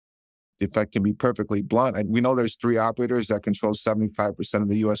if I can be perfectly blunt, we know there's three operators that control 75% of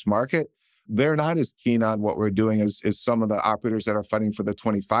the U.S. market. They're not as keen on what we're doing as some of the operators that are fighting for the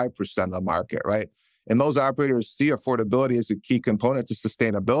 25% of the market, right? And those operators see affordability as a key component to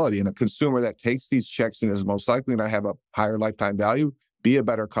sustainability. And a consumer that takes these checks and is most likely to have a higher lifetime value, be a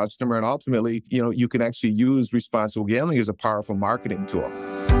better customer. And ultimately, you can actually use responsible gambling as a powerful marketing tool.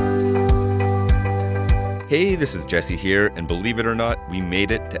 Hey, this is Jesse here, and believe it or not, we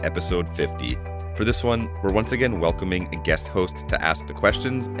made it to episode 50. For this one, we're once again welcoming a guest host to ask the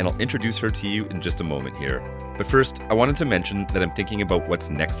questions, and I'll introduce her to you in just a moment here. But first, I wanted to mention that I'm thinking about what's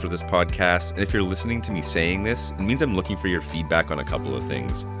next for this podcast, and if you're listening to me saying this, it means I'm looking for your feedback on a couple of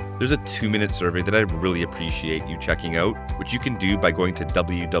things. There's a 2-minute survey that I'd really appreciate you checking out, which you can do by going to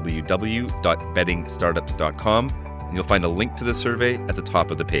www.bettingstartups.com, and you'll find a link to the survey at the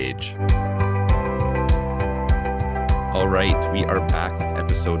top of the page. All right, we are back with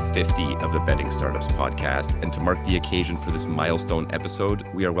episode 50 of the Betting Startups podcast. And to mark the occasion for this milestone episode,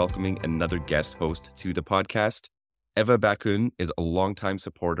 we are welcoming another guest host to the podcast. Eva Bakun is a longtime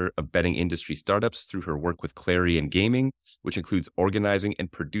supporter of betting industry startups through her work with Clarion Gaming, which includes organizing and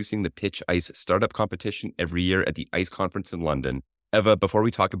producing the Pitch Ice startup competition every year at the ICE conference in London. Eva, before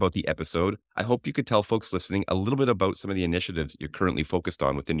we talk about the episode, I hope you could tell folks listening a little bit about some of the initiatives you're currently focused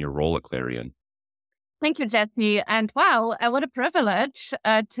on within your role at Clarion. Thank you, Jesse. And wow, what a privilege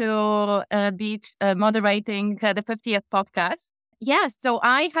to be moderating the 50th podcast. Yes, so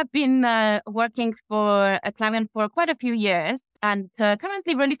I have been working for Clarion for quite a few years and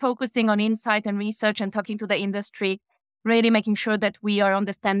currently really focusing on insight and research and talking to the industry, really making sure that we are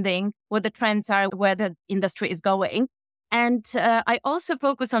understanding what the trends are, where the industry is going. And I also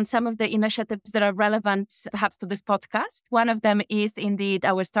focus on some of the initiatives that are relevant perhaps to this podcast. One of them is indeed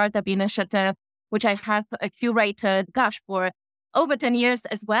our startup initiative, which I have curated, for over 10 years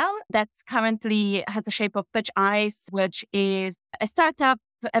as well. That currently has the shape of Pitch Ice, which is a startup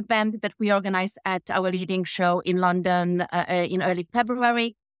event that we organize at our leading show in London in early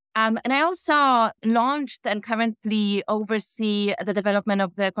February. And I also launched and currently oversee the development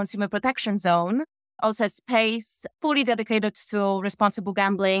of the Consumer Protection Zone, also a space fully dedicated to responsible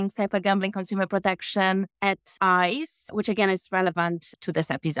gambling, safer gambling, consumer protection at ICE, which again is relevant to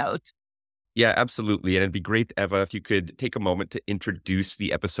this episode. Yeah, absolutely. And it'd be great, Eva, if you could take a moment to introduce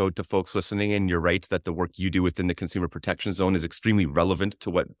the episode to folks listening. And you're right that the work you do within the Consumer Protection Zone is extremely relevant to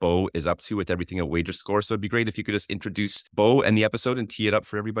what Bo is up to with everything at WagerScore. So it'd be great if you could just introduce Bo and the episode and tee it up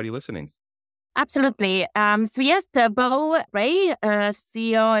for everybody listening. Absolutely. So yes, Bo Ray,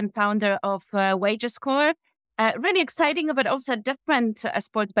 CEO and founder of WagerScore. Really exciting, but also a different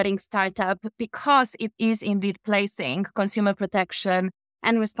sports betting startup because it is indeed placing consumer protection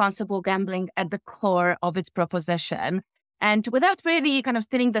and responsible gambling at the core of its proposition. And without really kind of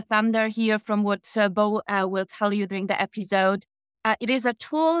stealing the thunder here from what Bo will tell you during the episode, it is a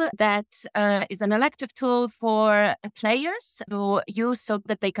tool that is an elective tool for players to use so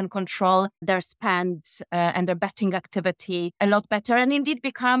that they can control their spend and their betting activity a lot better and indeed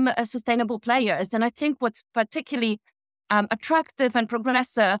become sustainable players. And I think what's particularly attractive and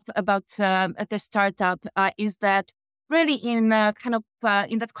progressive about the startup is that really in that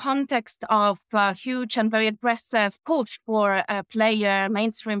context of huge and very aggressive push for a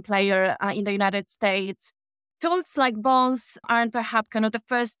mainstream player in the United States, tools like BOLS aren't perhaps kind of the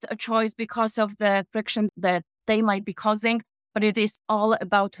first choice because of the friction that they might be causing, but it is all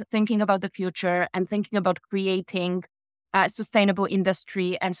about thinking about the future and thinking about creating a sustainable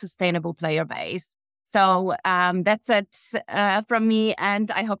industry and sustainable player base. So that's it from me, and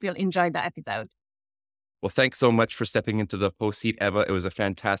I hope you'll enjoy the episode. Well, thanks so much for stepping into the host seat, Eva. It was a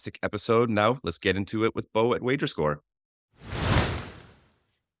fantastic episode. Now, let's get into it with Bo at WagerScore.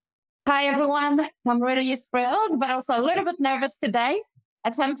 Hi, everyone. I'm really thrilled, but also a little bit nervous today,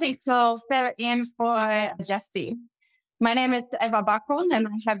 attempting to fill in for Jesse. My name is Eva Bakun, and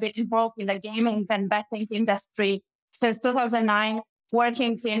I have been involved in the gaming and betting industry since 2009,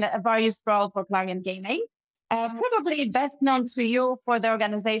 working in various roles for Clarion Gaming. Probably best known to you for the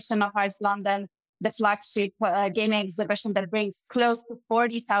organization of ICE London, the flagship gaming exhibition that brings close to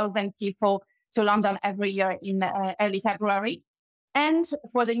 40,000 people to London every year in early February, and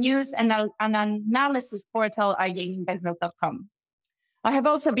for the news and analysis portal iGamingBusiness.com. I have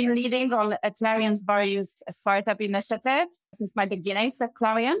also been leading on Clarion's various startup initiatives since my beginnings at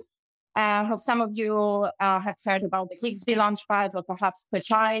Clarion. I hope some of you have heard about the Kingsby Launchpad or perhaps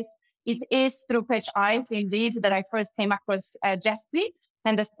Pitch Ice. It is through Pitch Ice, indeed, that I first came across Jesse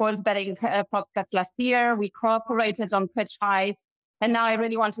and the sports betting podcast last year. We cooperated on Pitch Ice. And now I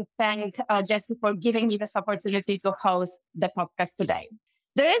really want to thank Jesse for giving me this opportunity to host the podcast today.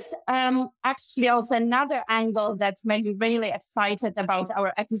 There is actually also another angle that's made me really excited about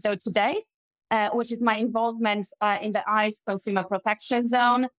our episode today, which is my involvement in the ICE Consumer Protection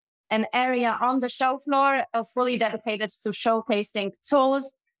Zone, an area on the show floor fully dedicated to showcasing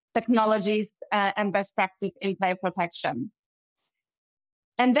tools, technologies, and best practice in player protection.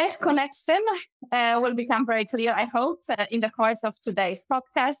 And that connection will become very clear, I hope, in the course of today's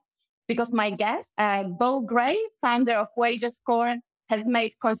podcast, because my guest, Bo Gray, founder of WagerScore, has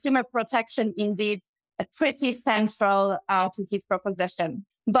made consumer protection indeed pretty central to his proposition.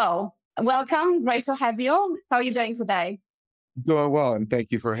 Bo, welcome. Great to have you. How are you doing today? Doing well, and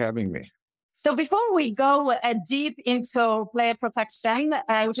thank you for having me. So before we go deep into player protection,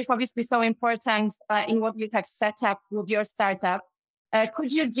 which is obviously so important in what you have set up with your startup,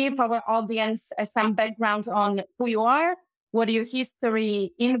 could you give our audience some background on who you are, what your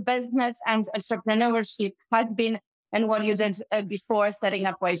history in business and entrepreneurship has been, and what you did before setting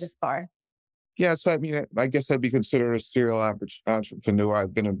up WagerScore? Yeah, so I guess I'd be considered a serial entrepreneur.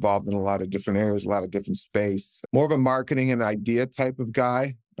 I've been involved in a lot of different areas, a lot of different space. More of a marketing and idea type of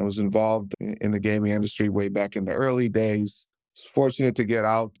guy. I was involved in the gaming industry way back in the early days. I was fortunate to get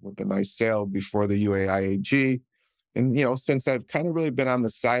out with a nice sale before the UAIAG. And, since I've kind of really been on the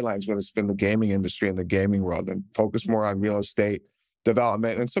sidelines when it's been the gaming industry and the gaming world and focused more on real estate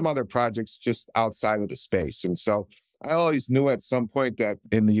development and some other projects just outside of the space. And so I always knew at some point that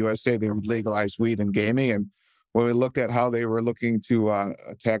in the USA, they would legalize weed in gaming. And when we looked at how they were looking to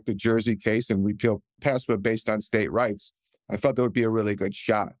attack the Jersey case and repeal PASPA based on state rights, I thought there would be a really good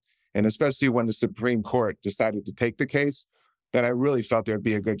shot. And especially when the Supreme Court decided to take the case, then I really felt there'd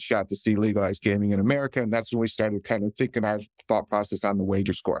be a good shot to see legalized gaming in America. And that's when we started kind of thinking our thought process on the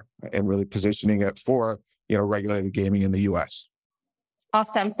WagerScore and really positioning it for, regulated gaming in the US.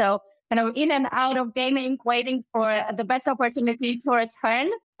 Awesome. So, in and out of gaming, waiting for the best opportunity to return.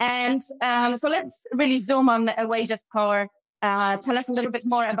 And so let's really zoom on WagerScore. Tell us a little bit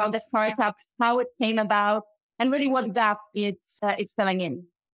more about the startup, how it came about, and really what gap it's filling in.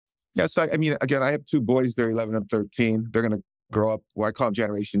 Yeah, so again, I have two boys. They're 11 and 13. They're going to grow up, I call them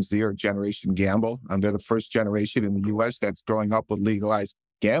Generation Z or Generation Gamble. They're the first generation in the U.S. that's growing up with legalized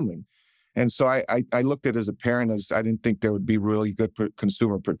gambling. And so I looked at it as a parent as I didn't think there would be really good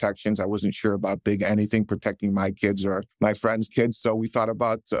consumer protections. I wasn't sure about anything protecting my kids or my friends' kids. So we thought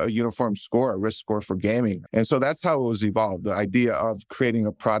about a uniform score, a risk score for gaming. And so that's how it was evolved. The idea of creating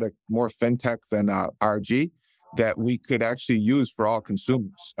a product more fintech than RG that we could actually use for all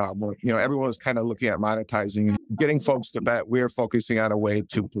consumers. Everyone was kind of looking at monetizing and getting folks to bet. We're focusing on a way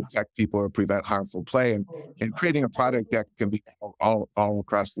to protect people or prevent harmful play and creating a product that can be all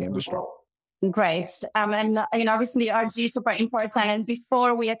across the industry. Great. And obviously RG is super important. And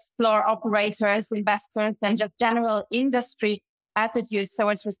before we explore operators, investors, and just general industry attitudes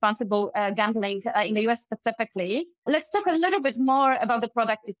towards responsible gambling in the US specifically, let's talk a little bit more about the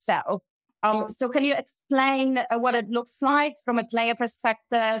product itself. So can you explain what it looks like from a player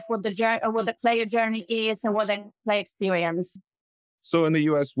perspective, what the player journey is, and what the play experience? So in the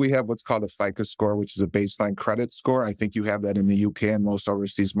US, we have what's called a FICO score, which is a baseline credit score. I think you have that in the UK and most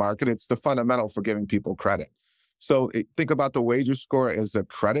overseas market. It's the fundamental for giving people credit. So think about the WagerScore as a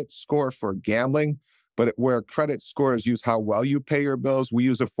credit score for gambling, but where a credit score is used how well you pay your bills, we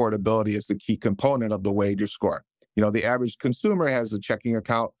use affordability as the key component of the WagerScore. The average consumer has a checking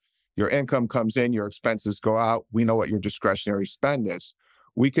account. Your income comes in, your expenses go out. We know what your discretionary spend is.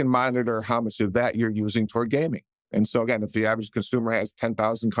 We can monitor how much of that you're using toward gaming. And so again, if the average consumer has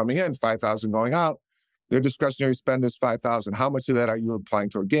 $10,000 coming in, $5,000 going out, their discretionary spend is $5,000. How much of that are you applying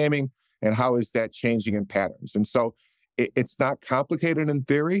toward gaming? And how is that changing in patterns? And so it's not complicated in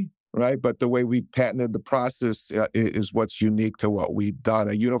theory, right? But the way we patented the process is what's unique to what we've done,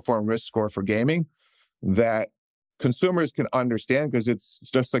 a uniform risk score for gaming that consumers can understand because it's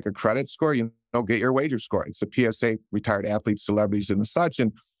just like a credit score. Get your WagerScore. It's a PSA, retired athletes, celebrities, and the such.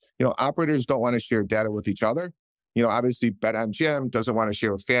 And, operators don't want to share data with each other. Obviously BetMGM doesn't want to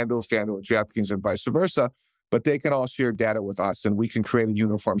share with FanDuel with DraftKings and vice versa, but they can all share data with us and we can create a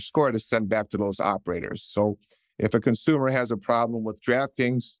uniform score to send back to those operators. So if a consumer has a problem with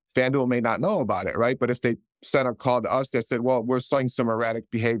DraftKings, FanDuel may not know about it, right? But if they sent a call to us that said, well, we're seeing some erratic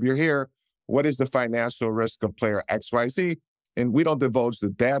behavior here, what is the financial risk of player XYZ? And we don't divulge the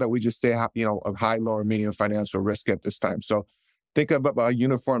data. We just say, of high, low, or medium financial risk at this time. So think of a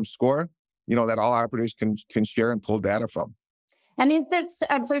uniform score, that all operators can share and pull data from. And is this,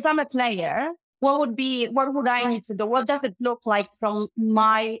 so if I'm a player, what would I need to do? What does it look like from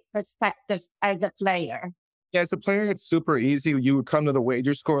my perspective as a player? Yeah, as a player, it's super easy. You would come to the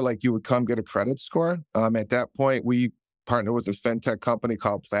WagerScore like you would come get a credit score. At that point, we partner with a fintech company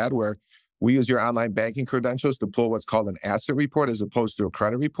called Plaid, where we use your online banking credentials to pull what's called an asset report as opposed to a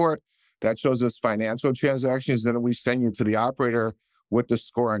credit report. That shows us financial transactions, and then we send you to the operator with the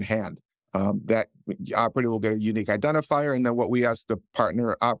score in hand. That operator will get a unique identifier, and then what we ask the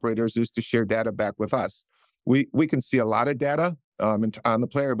partner operators is to share data back with us. We can see a lot of data on the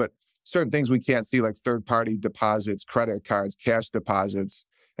player, but certain things we can't see, like third-party deposits, credit cards, cash deposits,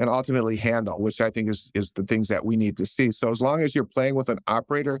 and ultimately handle, which I think is the things that we need to see. So as long as you're playing with an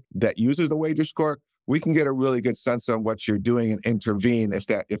operator that uses the wager score, we can get a really good sense of what you're doing and intervene if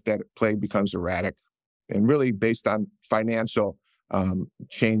that play becomes erratic, and really based on financial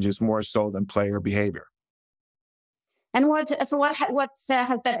changes more so than player behavior. And what has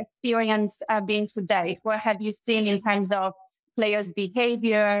that experience been to date? What have you seen in terms of players'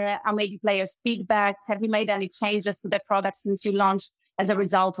 behavior, maybe players' feedback? Have you made any changes to the product since you launched as a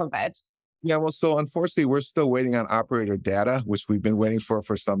result of it? Yeah, well, so unfortunately, we're still waiting on operator data, which we've been waiting for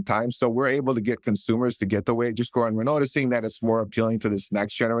some time. So we're able to get consumers to get the wager score, and we're noticing that it's more appealing to this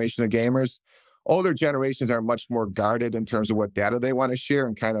next generation of gamers. Older generations are much more guarded in terms of what data they want to share,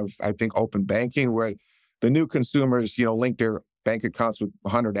 and kind of, I think, open banking, where the new consumers, link their bank accounts with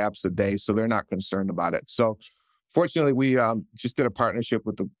 100 apps a day, so they're not concerned about it. So fortunately, we just did a partnership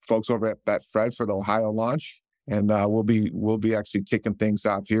with the folks over at Betfred for the Ohio launch, and we'll be actually kicking things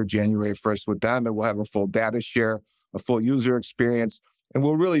off here January 1st with them, and we'll have a full data share, a full user experience, and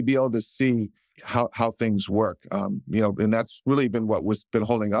we'll really be able to see how things work. And that's really been what's been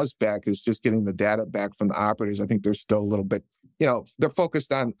holding us back, is just getting the data back from the operators. I think they're still a little bit, they're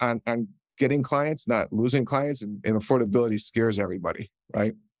focused on getting clients, not losing clients, and affordability scares everybody,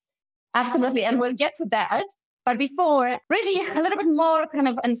 right? Absolutely, and we'll get to that. But before, really a little bit more kind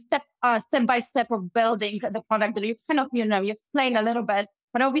of step by step of building the product. You kind of, you explained a little bit,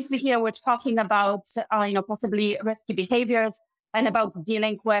 but obviously here we're talking about, possibly risky behaviors and about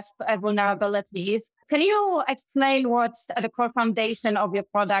dealing with vulnerabilities. Can you explain what the core foundation of your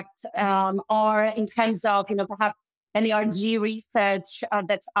product are in terms of, perhaps any RG research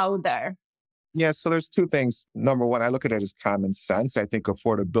that's out there? Yeah, so there's two things. Number one, I look at it as common sense. I think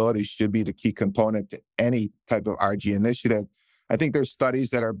affordability should be the key component to any type of RG initiative. I think there's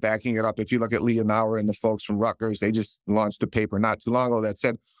studies that are backing it up. If you look at Leah Nauer and the folks from Rutgers, they just launched a paper not too long ago that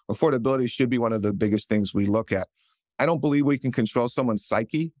said affordability should be one of the biggest things we look at. I don't believe we can control someone's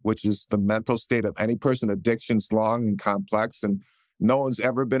psyche, which is the mental state of any person. Addiction's long and complex, and no one's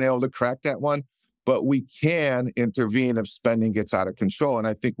ever been able to crack that one. But we can intervene if spending gets out of control. And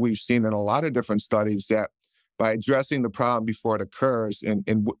I think we've seen in a lot of different studies that by addressing the problem before it occurs and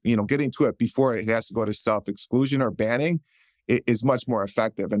getting to it before it has to go to self-exclusion or banning, it is much more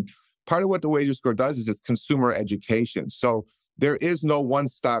effective. And part of what the wager score does is it's consumer education. So there is no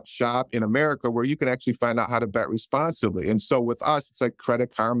one-stop shop in America where you can actually find out how to bet responsibly. And so with us, it's like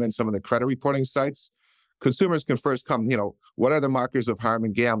Credit Karma and some of the credit reporting sites. Consumers can first come, what are the markers of harm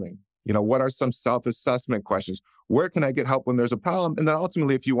in gambling? What are some self-assessment questions? Where can I get help when there's a problem? And then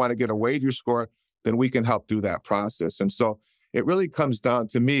ultimately, if you want to get a wager score, then we can help through that process. And so it really comes down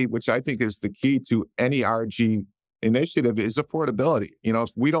to me, which I think is the key to any RG initiative, is affordability.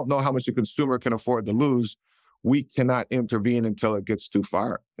 If we don't know how much a consumer can afford to lose, we cannot intervene until it gets too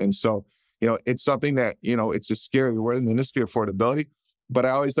far. And so, it's something that, it's a scary word in the industry, affordability. But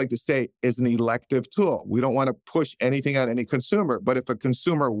I always like to say it's an elective tool. We don't want to push anything on any consumer. But if a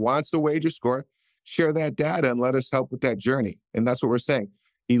consumer wants the wager score, share that data and let us help with that journey. And that's what we're saying.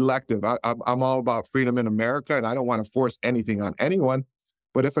 Elective. I'm all about freedom in America, and I don't want to force anything on anyone.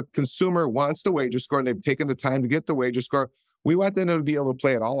 But if a consumer wants the wager score and they've taken the time to get the wager score, we want them to be able to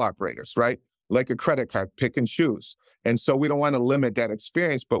play at all operators, right? Like a credit card, pick and choose. And so we don't want to limit that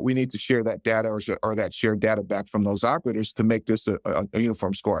experience, but we need to share that data or that shared data back from those operators to make this a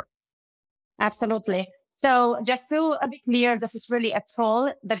uniform score. Absolutely. So just to be clear, this is really a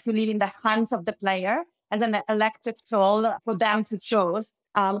tool that you leave in the hands of the player as an elected tool for them to choose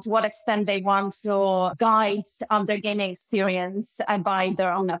to what extent they want to guide their gaming experience and by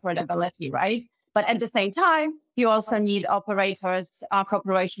their own affordability, right? But at the same time, you also need operators,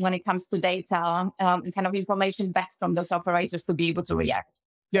 cooperation when it comes to data and kind of information back from those operators to be able to react.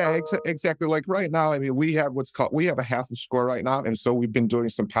 Yeah, exactly. Like right now, we have a half the score right now. And so we've been doing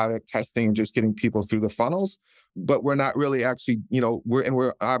some pilot testing and just getting people through the funnels, but we're not really actually,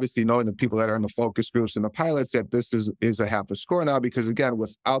 we're obviously knowing the people that are in the focus groups and the pilots that this is a half a score now, because again,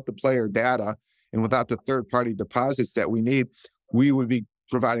 without the player data and without the third-party deposits that we need, we would be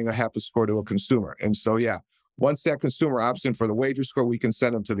providing a half a score to a consumer. And so, yeah, once that consumer opts in for the wager score, we can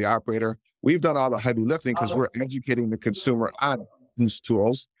send them to the operator. We've done all the heavy lifting because we're educating the consumer on these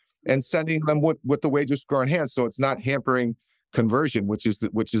tools. and sending them with the wager score in hand. So it's not hampering conversion, which is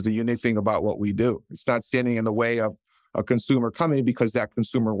the unique thing about what we do. It's not standing in the way of a consumer coming because that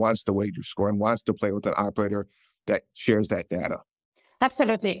consumer wants the wager score and wants to play with an operator that shares that data.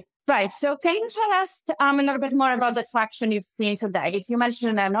 Absolutely. Right. So can you tell us a little bit more about the traction you've seen today? You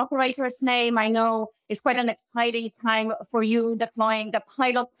mentioned an operator's name. I know it's quite an exciting time for you deploying the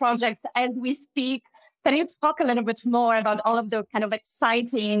pilot project as we speak. Can you talk a little bit more about all of the kind of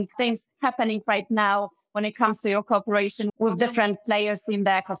exciting things happening right now when it comes to your cooperation with different players in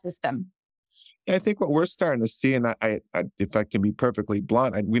the ecosystem? I think what we're starting to see, and if I can be perfectly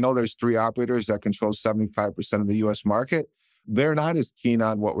blunt, we know there's 3 operators that control 75% of the U.S. market. They're not as keen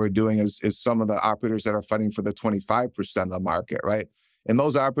on what we're doing as some of the operators that are fighting for the 25% of the market, right? And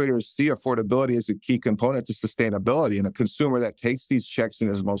those operators see affordability as a key component to sustainability. And a consumer that takes these checks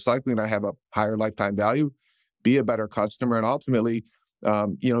and is most likely to have a higher lifetime value, be a better customer, and ultimately,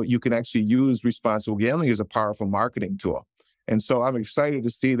 you can actually use responsible gambling as a powerful marketing tool. And so I'm excited to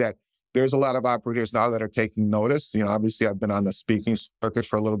see that there's a lot of operators now that are taking notice. Obviously, I've been on the speaking circuit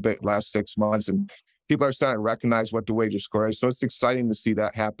for a little bit last 6 months, and people are starting to recognize what the wager score is. So it's exciting to see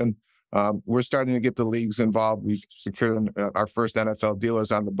that happen. We're starting to get the leagues involved. We've secured our first NFL deal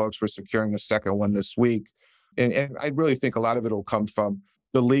is on the books. We're securing a second one this week. And I really think a lot of it will come from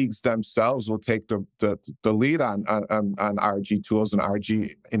the leagues themselves will take the lead on RG tools and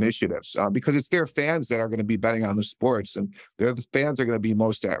RG initiatives because it's their fans that are going to be betting on the sports, and they're the fans are going to be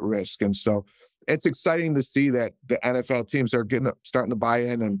most at risk. And so it's exciting to see that the NFL teams are starting to buy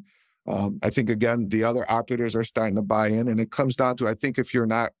in. And I think, again, the other operators are starting to buy in. And it comes down to, I think if you're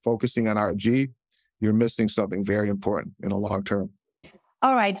not focusing on RG, you're missing something very important in the long term.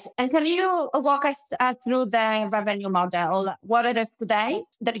 All right. And can you walk us through the revenue model, what it is today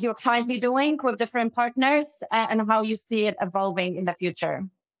that you're currently doing with different partners and how you see it evolving in the future?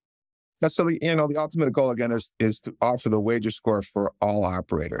 So the ultimate goal, again, is to offer the wager score for all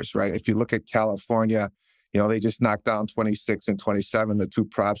operators, right? If you look at California, they just knocked down 26 and 27, the 2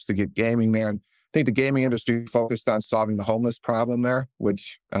 props to get gaming there. And I think the gaming industry focused on solving the homeless problem there,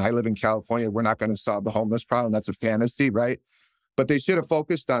 which I live in California. We're not going to solve the homeless problem. That's a fantasy, right? But they should have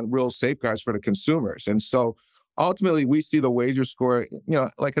focused on real safeguards for the consumers. And so ultimately, we see the wager score,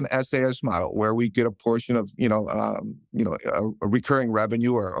 like an SAS model where we get a portion of, a recurring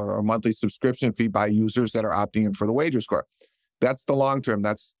revenue or a monthly subscription fee by users that are opting in for the wager score. That's the long term.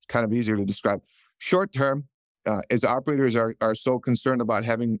 That's kind of easier to describe. Short term, as operators are so concerned about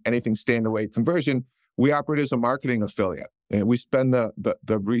having anything stay in the way conversion, we operate as a marketing affiliate. And we spend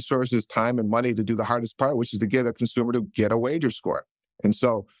the resources, time, and money to do the hardest part, which is to get a consumer to get a wager score. And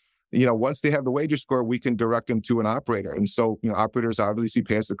so, once they have the wager score, we can direct them to an operator. And so, operators obviously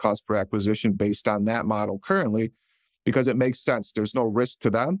pay us the cost per acquisition based on that model currently, because it makes sense. There's no risk to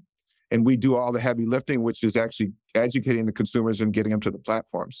them. And we do all the heavy lifting, which is actually educating the consumers and getting them to the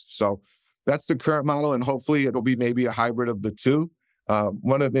platforms. So that's the current model. And hopefully it'll be maybe a hybrid of the two.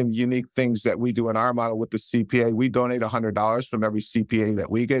 One of the unique things that we do in our model with the CPA, we donate $100 from every CPA that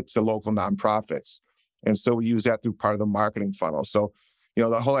we get to local nonprofits. And so we use that through part of the marketing funnel. So,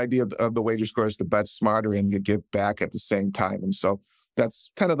 the whole idea of the wager score is to bet smarter and you give back at the same time. And so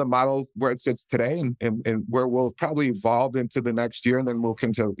that's kind of the model where it sits today and where we'll probably evolve into the next year and then move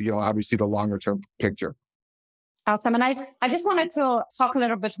into, obviously the longer term picture. Awesome. And I just wanted to talk a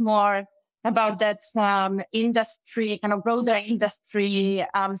little bit more about that industry, kind of broader industry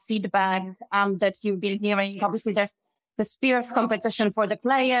feedback that you've been hearing. Obviously, there's the fierce competition for the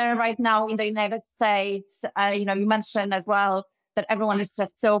player right now in the United States. You mentioned as well that everyone is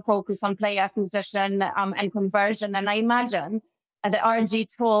just so focused on player acquisition and conversion. And I imagine the RG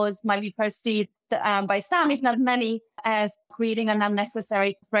tools might be perceived by some, if not many, as creating an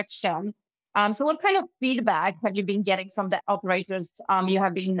unnecessary friction. So what kind of feedback have you been getting from the operators you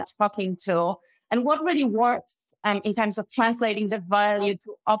have been talking to? And what really works in terms of translating the value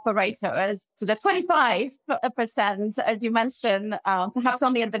to operators to the 25%, as you mentioned, perhaps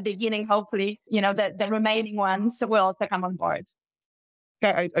only at the beginning, hopefully, the remaining ones will also come on board.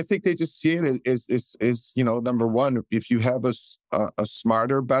 Yeah, I think they just see it as number one, if you have a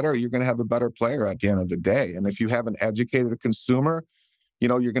smarter, better, you're going to have a better player at the end of the day. And if you have an educated consumer,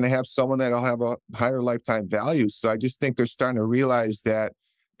 you're going to have someone that'll have a higher lifetime value. So I just think they're starting to realize that,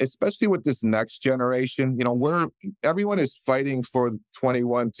 especially with this next generation, everyone is fighting for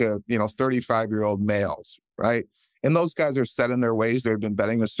 21 to 35-year-old males, right? And those guys are set in their ways. They've been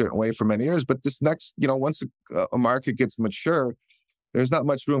betting a certain way for many years. But this next, once a market gets mature, there's not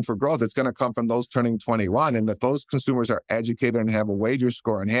much room for growth. It's going to come from those turning 21. And if those consumers are educated and have a wager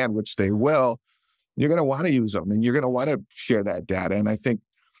score in hand, which they will, you're going to want to use them and you're going to want to share that data. And I think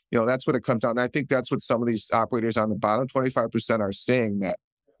That's what it comes down. And I think that's what some of these operators on the bottom 25% are saying, that,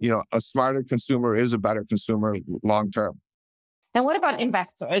 a smarter consumer is a better consumer long term. And what about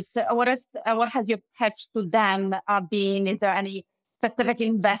investors? What has your pitch to them been? Is there any specific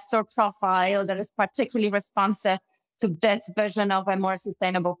investor profile that is particularly responsive to this vision of a more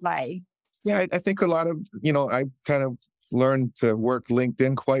sustainable play? Yeah, I think a lot of, I kind of learned to work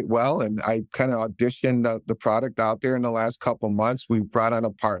LinkedIn quite well, and I kind of auditioned the product out there in the last couple of months. We brought on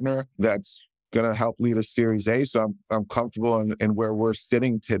a partner that's going to help lead a Series A, so I'm comfortable in where we're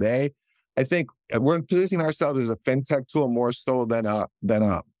sitting today. I think we're positioning ourselves as a fintech tool more so than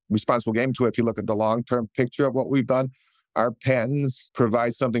a responsible game tool. If you look at the long-term picture of what we've done, our patents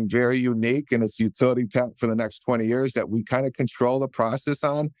provide something very unique, and it's utility patent for the next 20 years that we kind of control the process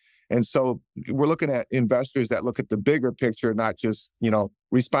on. And so we're looking at investors that look at the bigger picture, not just,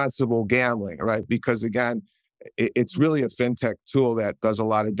 responsible gambling, right? Because again, it's really a fintech tool that does a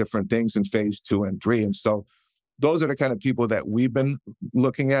lot of different things in phase 2 and 3. And so those are the kind of people that we've been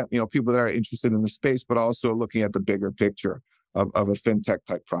looking at, people that are interested in the space, but also looking at the bigger picture of a fintech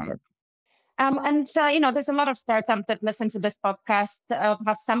type product. There's a lot of startups that listen to this podcast.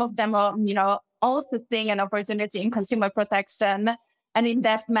 Some of them are, also seeing an opportunity in consumer protection. And in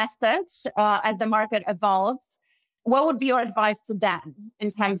that message, as the market evolves, what would be your advice to them in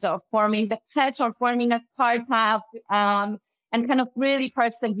terms of forming the pitch or forming a startup and kind of really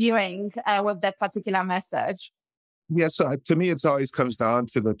persevering with that particular message? Yeah, so to me, it always comes down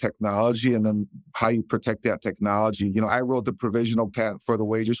to the technology and then how you protect that technology. I wrote the provisional patent for the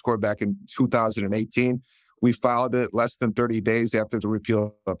wager score back in 2018. We filed it less than 30 days after the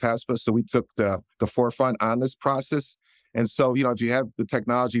repeal of PASPA. So we took the forefront on this process. And so, if you have the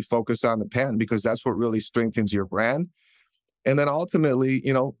technology focused on the patent, because that's what really strengthens your brand. And then ultimately,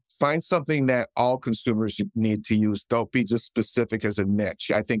 find something that all consumers need to use. Don't be just specific as a niche.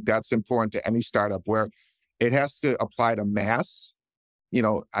 I think that's important to any startup where it has to apply to mass.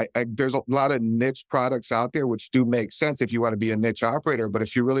 There's a lot of niche products out there, which do make sense if you want to be a niche operator. But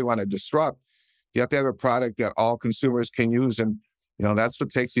if you really want to disrupt, you have to have a product that all consumers can use. And, that's what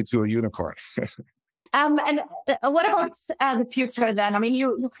takes you to a unicorn. And what about the future then? I mean,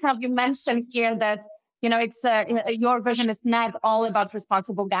 you mentioned here that, it's your vision is not all about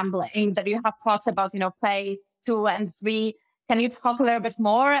responsible gambling, that you have thoughts about, phase 2 and 3. Can you talk a little bit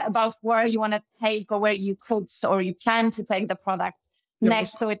more about where you want to take or where you could or you plan to take the product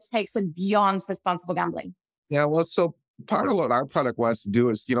next so it takes it beyond responsible gambling? Yeah, well, so part of what our product wants to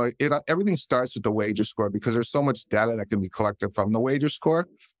do is, everything starts with the wager score because there's so much data that can be collected from the wager score.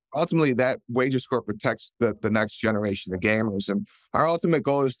 Ultimately, that wager score protects the next generation of gamers. And our ultimate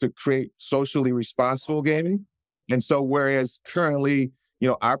goal is to create socially responsible gaming. And so whereas currently,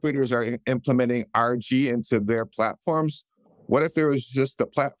 operators are implementing RG into their platforms, what if there was just a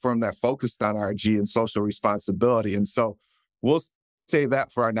platform that focused on RG and social responsibility? And so we'll save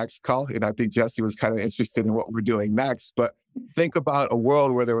that for our next call. And I think Jesse was kind of interested in what we're doing next. But think about a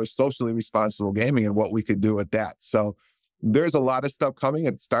world where there was socially responsible gaming and what we could do with that. So there's a lot of stuff coming.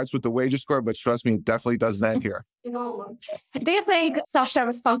 It starts with the wager score, but trust me, it definitely doesn't end here. Do you think social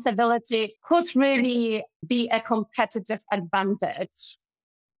responsibility could really be a competitive advantage?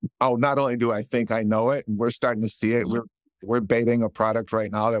 Oh, not only do I think I know it, we're starting to see it. We're baiting a product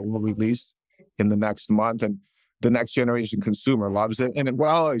right now that we'll release in the next month, and the next generation consumer loves it. And what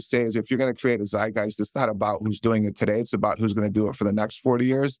I always say is if you're going to create a zeitgeist, it's not about who's doing it today. It's about who's going to do it for the next 40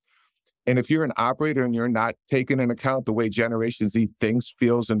 years. And if you're an operator and you're not taking into account the way Generation Z thinks,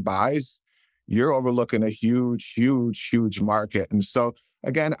 feels, and buys, you're overlooking a huge, huge, huge market. And so,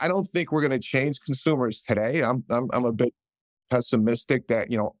 again, I don't think we're going to change consumers today. I'm a bit pessimistic that,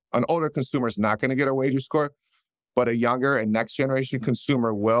 an older consumer is not going to get a wager score, but a younger and next generation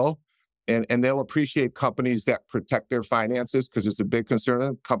consumer will. And they'll appreciate companies that protect their finances because it's a big concern to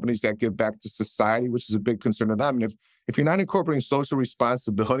them, companies that give back to society, which is a big concern to them. And if you're not incorporating social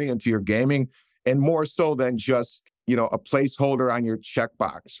responsibility into your gaming, and more so than just, a placeholder on your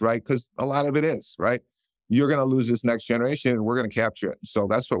checkbox, right? Because a lot of it is, right? You're going to lose this next generation and we're going to capture it. So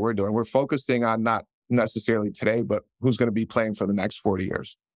that's what we're doing. We're focusing on not necessarily today, but who's going to be playing for the next 40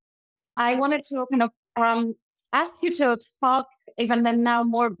 years. I wanted to kind of ask you to talk even then now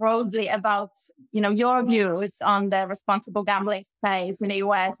more broadly about, your views on the responsible gambling space in the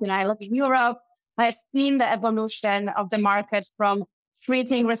US. I live in Europe. I've seen the evolution of the market from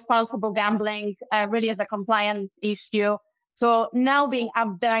treating responsible gambling really as a compliance issue to now being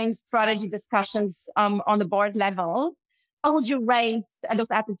up there in strategy discussions on the board level. How would you rate those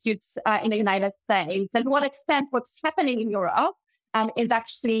attitudes in the United States? And to what extent what's happening in Europe is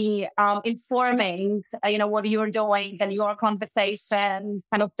actually informing, what you're doing and your conversations,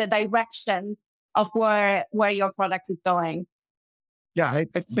 kind of the direction of where your product is going. Yeah, I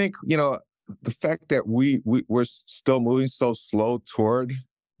think, the fact that we're still moving so slow toward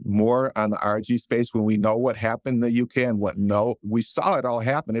more on the RG space when we know what happened in the UK and we saw it all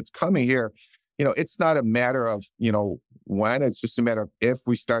happen. It's coming here. It's not a matter of, when, it's just a matter of if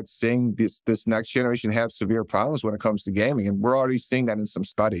we start seeing this next generation have severe problems when it comes to gaming. And we're already seeing that in some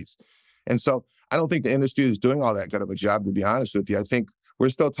studies. And so I don't think the industry is doing all that good of a job, to be honest with you. I think we're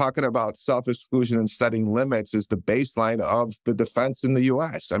still talking about self-exclusion and setting limits as the baseline of the defense in the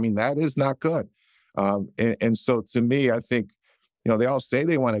US. I mean, that is not good. And so to me, I think, they all say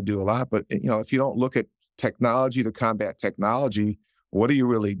they want to do a lot, but, if you don't look at technology to combat technology, what are you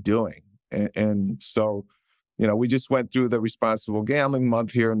really doing? And so, we just went through the responsible gambling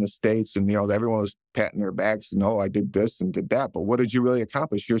month here in the States, and, everyone was patting their backs and, I did this and did that. But what did you really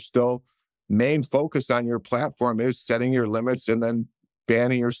accomplish? Your still main focus on your platform is setting your limits and then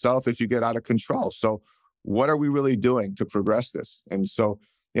banning yourself if you get out of control. So what are we really doing to progress this? And so,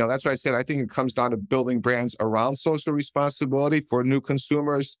 that's why I said, I think it comes down to building brands around social responsibility for new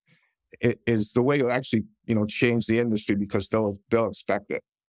consumers. It is the way you'll actually, change the industry, because they'll expect it.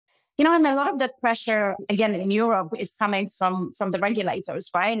 And a lot of that pressure, again, in Europe is coming from the regulators,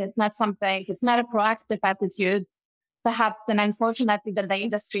 right? It's not a proactive attitude, perhaps, and unfortunately that the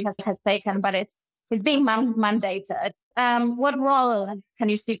industry has taken, but it's being mandated. What role can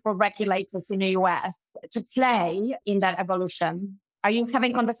you see for regulators in the US to play in that evolution? Are you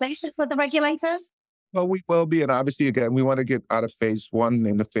having conversations with the regulators? Well, we will be. And obviously, again, we want to get out of phase 1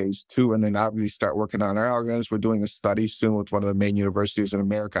 into phase 2, and then obviously start working on our algorithms. We're doing a study soon with one of the main universities in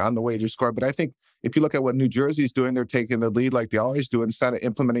America on the wager score. But I think if you look at what New Jersey's doing, they're taking the lead like they always do, instead of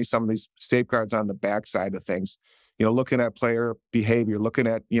implementing some of these safeguards on the backside of things. Looking at player behavior, looking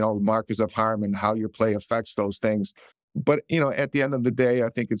at, markers of harm and how your play affects those things. But, at the end of the day, I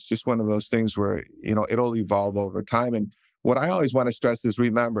think it's just one of those things where, it'll evolve over time. And what I always want to stress is,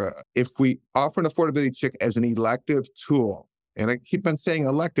 remember, if we offer an affordability check as an elective tool, and I keep on saying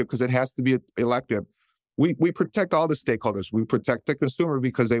elective because it has to be elective, we protect all the stakeholders. We protect the consumer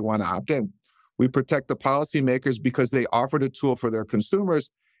because they want to opt in. We protect the policymakers because they offered a tool for their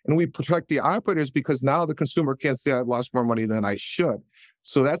consumers. And we protect the operators because now the consumer can't say, I've lost more money than I should.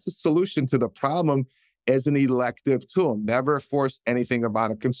 So that's a solution to the problem as an elective tool. Never force anything about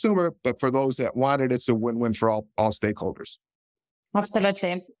a consumer, but for those that want it, it's a win-win for all stakeholders.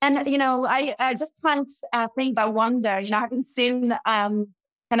 Absolutely. And, I just can't think but wonder, having seen kind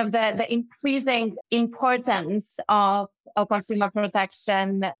of the increasing importance of consumer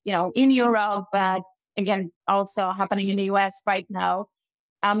protection, in Europe, but again, also happening in the US right now.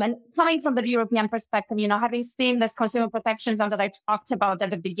 And coming from the European perspective, having seen this consumer protection zone that I talked about at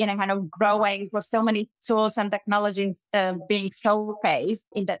the beginning, kind of growing with so many tools and technologies being showcased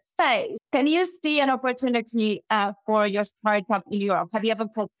in that space, can you see an opportunity for your startup in Europe? Have you ever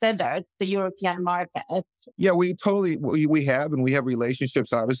considered the European market? Yeah, we have, and we have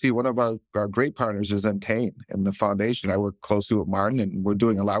relationships. Obviously, one of our great partners is Entain and the foundation. I work closely with Martin, and we're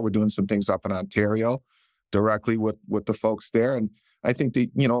doing a lot. We're doing some things up in Ontario directly with the folks there. And I think the,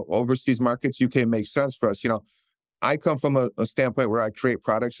 overseas markets, UK makes sense for us. I come from a standpoint where I create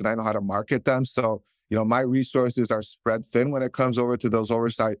products and I know how to market them. So, my resources are spread thin when it comes over to those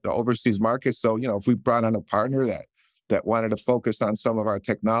overseas markets. So, if we brought on a partner that wanted to focus on some of our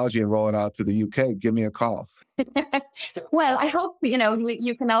technology and roll it out to the UK, give me a call. Well, I hope,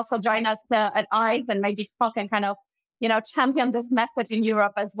 you can also join us at ICE and maybe talk and kind of, champion this method in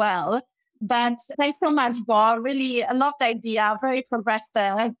Europe as well. But thanks so much, Bo. Really, I love the idea. Very progressive.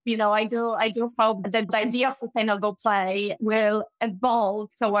 I do hope that the idea of sustainable play will evolve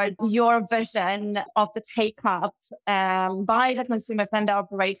toward your vision of the take-up by the consumers and the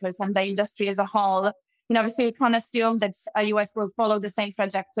operators and the industry as a whole. Obviously, we can assume that US will follow the same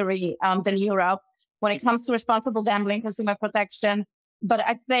trajectory than Europe when it comes to responsible gambling, consumer protection. But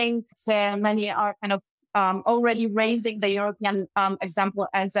I think many are kind of already raising the European example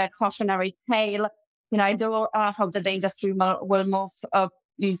as a cautionary tale. I do hope that the industry will move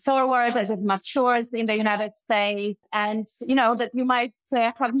forward as it matures in the United States, and that you might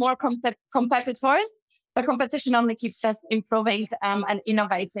have more competitors. The competition only keeps us improving and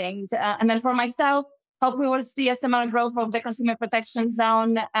innovating. And then for myself, hope we will see a similar growth of the consumer protection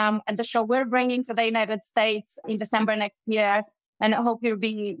zone and the show we're bringing to the United States in December next year. And I hope you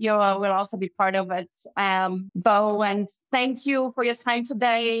will also be part of it. Bo, and thank you for your time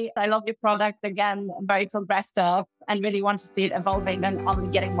today. I love your product. Again, very progressive, and really want to see it evolving and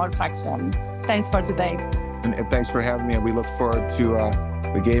only getting more traction. Thanks for today. And thanks for having me. And we look forward to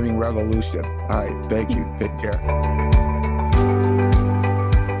the gaming revolution. All right. Thank you. Take care.